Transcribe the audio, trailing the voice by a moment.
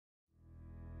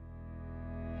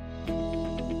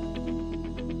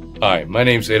Hi, my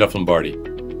name is Adolph Lombardi.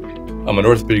 I'm an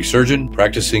orthopedic surgeon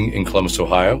practicing in Columbus,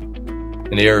 Ohio,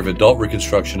 in the area of adult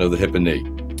reconstruction of the hip and knee.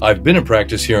 I've been in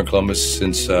practice here in Columbus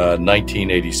since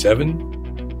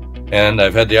 1987, and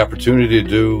I've had the opportunity to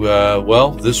do, well,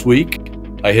 this week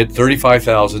I hit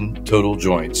 35,000 total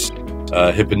joints,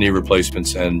 hip and knee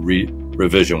replacements and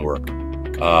revision work.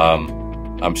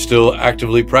 I'm still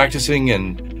actively practicing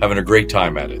and having a great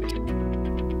time at it.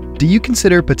 Do you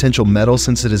consider potential metal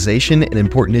sensitization an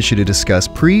important issue to discuss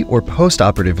pre- or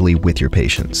post-operatively with your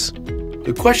patients?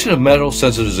 The question of metal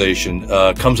sensitization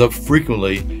comes up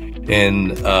frequently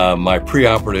in my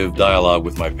preoperative dialogue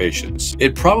with my patients.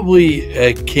 It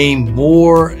probably came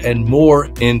more and more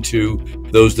into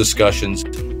those discussions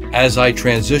as I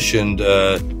transitioned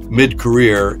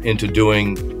mid-career into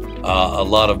doing a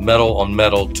lot of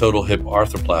metal-on-metal total hip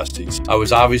arthroplasties. I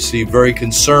was obviously very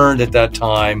concerned at that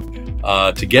time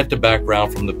to get the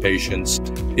background from the patients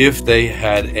if they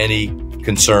had any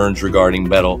concerns regarding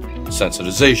metal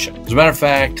sensitization. As a matter of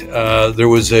fact, there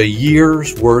was a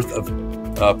year's worth of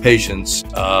patients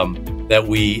that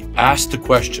we asked the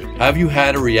question, have you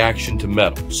had a reaction to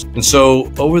metals? And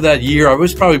so over that year, I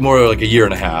was probably more like a year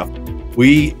and a half,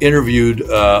 we interviewed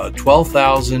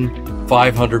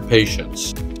 12,500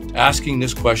 patients asking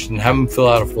this question, have them fill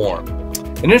out a form.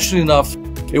 And interestingly enough,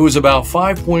 it was about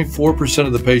 5.4%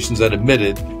 of the patients that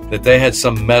admitted that they had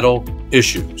some metal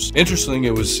issues. Interestingly,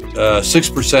 it was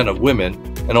 6% of women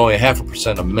and only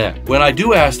 0.5% of men. When I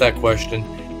do ask that question,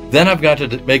 then I've got to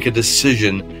make a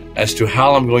decision as to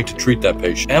how I'm going to treat that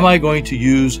patient. Am I going to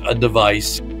use a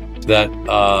device that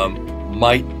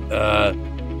might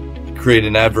create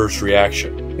an adverse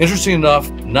reaction? Interesting enough,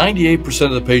 98%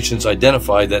 of the patients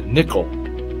identified that nickel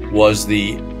was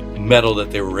the metal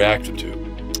that they were reacted to.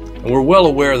 And we're well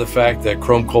aware of the fact that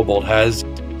chrome cobalt has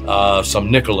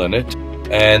some nickel in it,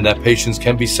 and that patients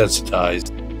can be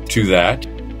sensitized to that.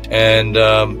 And,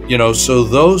 so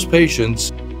those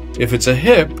patients, if it's a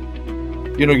hip,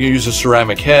 you use a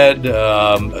ceramic head,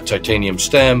 a titanium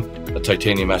stem, a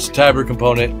titanium acetabulate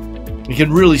component. You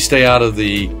can really stay out of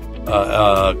the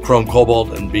chrome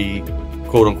cobalt and be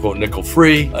quote unquote nickel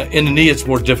free. In the knee, it's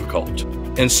more difficult.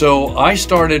 And so I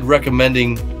started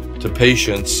recommending to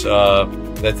patients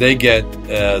that they get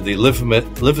the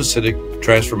lymphocytic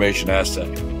transformation assay.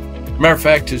 Matter of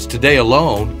fact, is today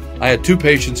alone, I had 2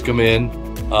 patients come in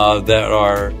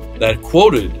that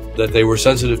quoted that they were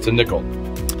sensitive to nickel.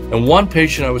 And one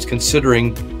patient I was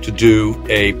considering to do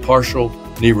a partial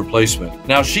knee replacement.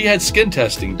 Now, she had skin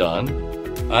testing done,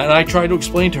 and I tried to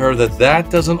explain to her that that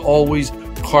doesn't always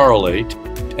correlate,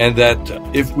 and that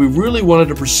if we really wanted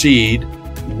to proceed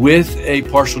with a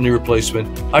partial knee replacement,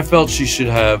 I felt she should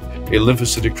have a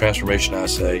lymphocytic transformation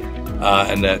assay,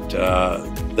 and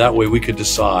that way we could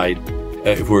decide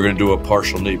if we're going to do a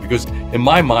partial knee. Because in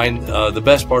my mind, the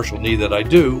best partial knee that I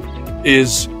do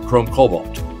is chrome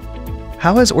cobalt.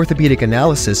 How has Orthopedic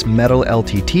Analysis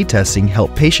metal-LTT testing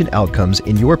helped patient outcomes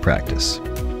in your practice?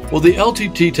 Well, the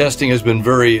LTT testing has been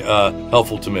very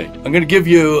helpful to me. I'm going to give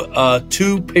you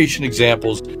 2 patient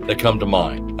examples that come to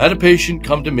mind. I had a patient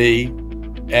come to me,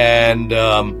 and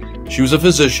she was a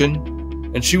physician,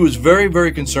 and she was very, very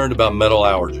concerned about metal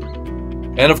allergy.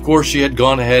 And of course, she had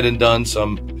gone ahead and done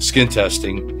some skin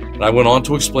testing. And I went on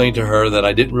to explain to her that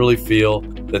I didn't really feel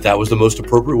that that was the most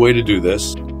appropriate way to do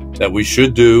this, that we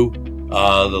should do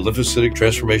the lymphocytic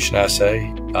transformation assay,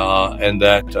 and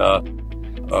that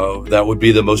that would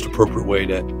be the most appropriate way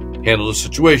to handle the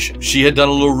situation. She had done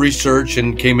a little research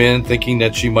and came in thinking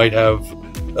that she might have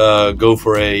go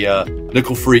for a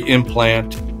nickel-free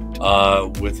implant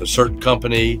with a certain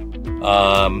company.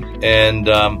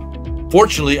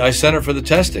 Fortunately, I sent her for the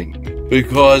testing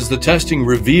because the testing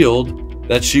revealed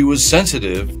that she was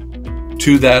sensitive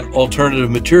to that alternative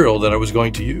material that I was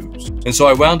going to use. And so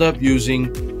I wound up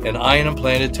using an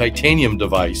ion-implanted titanium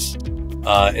device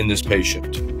in this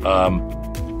patient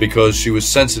because she was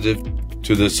sensitive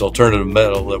to this alternative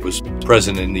metal that was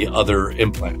present in the other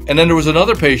implant. And then there was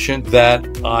another patient that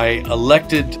I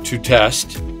elected to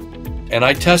test, and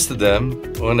I tested them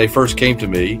when they first came to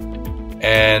me.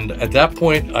 And at that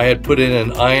point, I had put in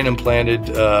an ion-implanted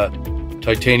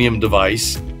titanium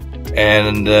device,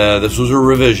 and this was a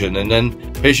revision. And then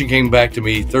the patient came back to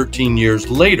me 13 years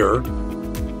later,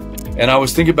 and I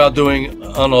was thinking about doing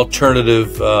an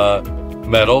alternative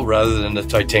metal rather than the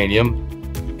titanium.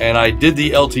 And I did the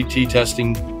LTT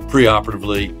testing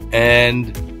preoperatively,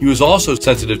 and he was also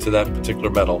sensitive to that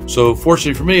particular metal. So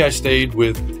fortunately for me, I stayed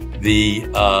with the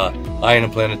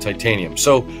ion-implanted titanium.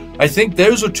 So I think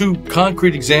those are 2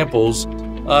 concrete examples.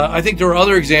 I think there are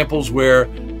other examples where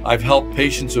I've helped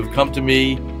patients who have come to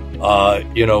me,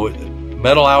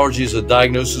 metal allergy is a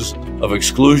diagnosis of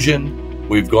exclusion.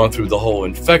 We've gone through the whole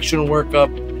infection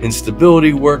workup,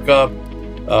 instability workup,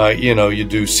 you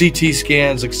do CT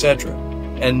scans, etc.,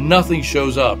 and nothing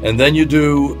shows up. And then you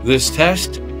do this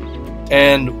test,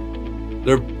 and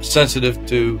they're sensitive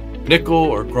to nickel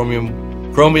or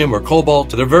chromium or cobalt.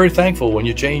 They're very thankful when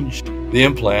you change the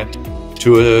implant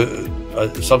to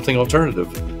something alternative.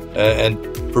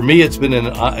 And for me, it's been in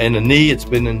a knee, it's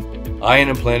been an ion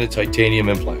implanted titanium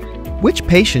implant. Which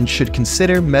patients should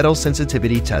consider metal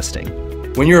sensitivity testing?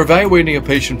 When you're evaluating a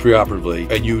patient preoperatively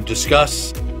and you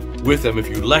discuss with them, if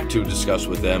you elect to discuss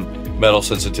with them metal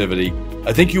sensitivity,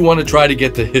 I think you want to try to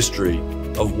get the history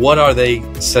of what are they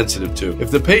sensitive to.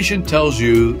 If the patient tells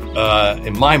you,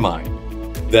 in my mind,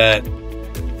 that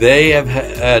they have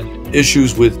had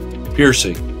issues with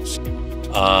piercings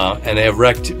and they have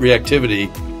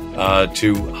reactivity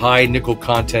to high nickel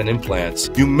content implants,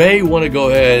 you may want to go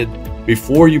ahead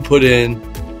before you put in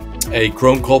a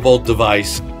chrome cobalt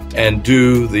device and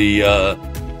do the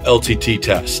LTT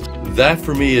test. That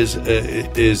for me is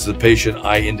the patient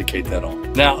I indicate that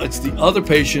on. Now it's the other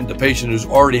patient, the patient who's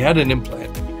already had an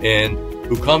implant and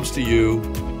who comes to you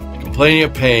complaining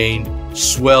of pain,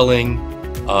 swelling,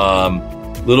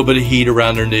 little bit of heat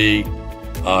around their knee.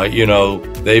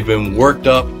 They've been worked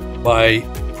up by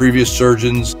previous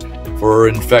surgeons for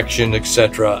infection,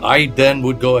 etc. I then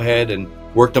would go ahead and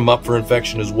work them up for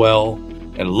infection as well,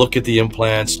 and look at the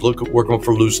implants, work them up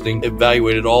for loosening,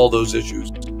 evaluated all those issues.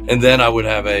 And then I would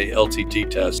have a LTT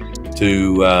test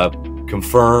to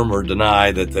confirm or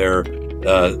deny that they're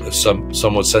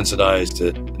somewhat sensitized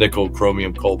to nickel,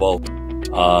 chromium, cobalt,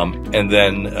 and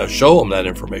then show them that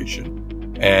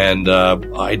information. And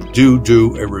I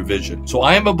do a revision. So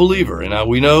I am a believer, and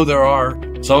we know there are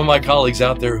some of my colleagues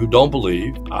out there who don't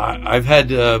believe. I've had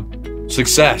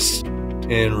success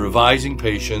in revising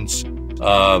patients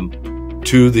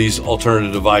to these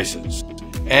alternative devices.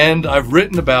 And I've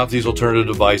written about these alternative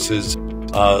devices,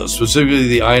 specifically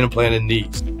the ion implanted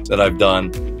knees that I've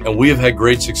done, and we have had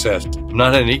great success. I've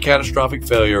not had any catastrophic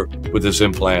failure with this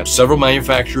implant. Several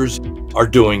manufacturers are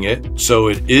doing it, so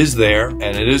it is there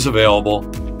and it is available.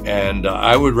 And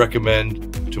I would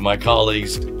recommend to my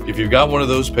colleagues, if you've got one of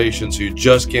those patients who you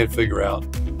just can't figure out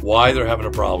why they're having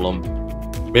a problem,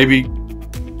 maybe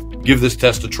give this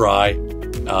test a try,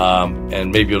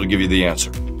 and maybe it'll give you the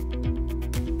answer.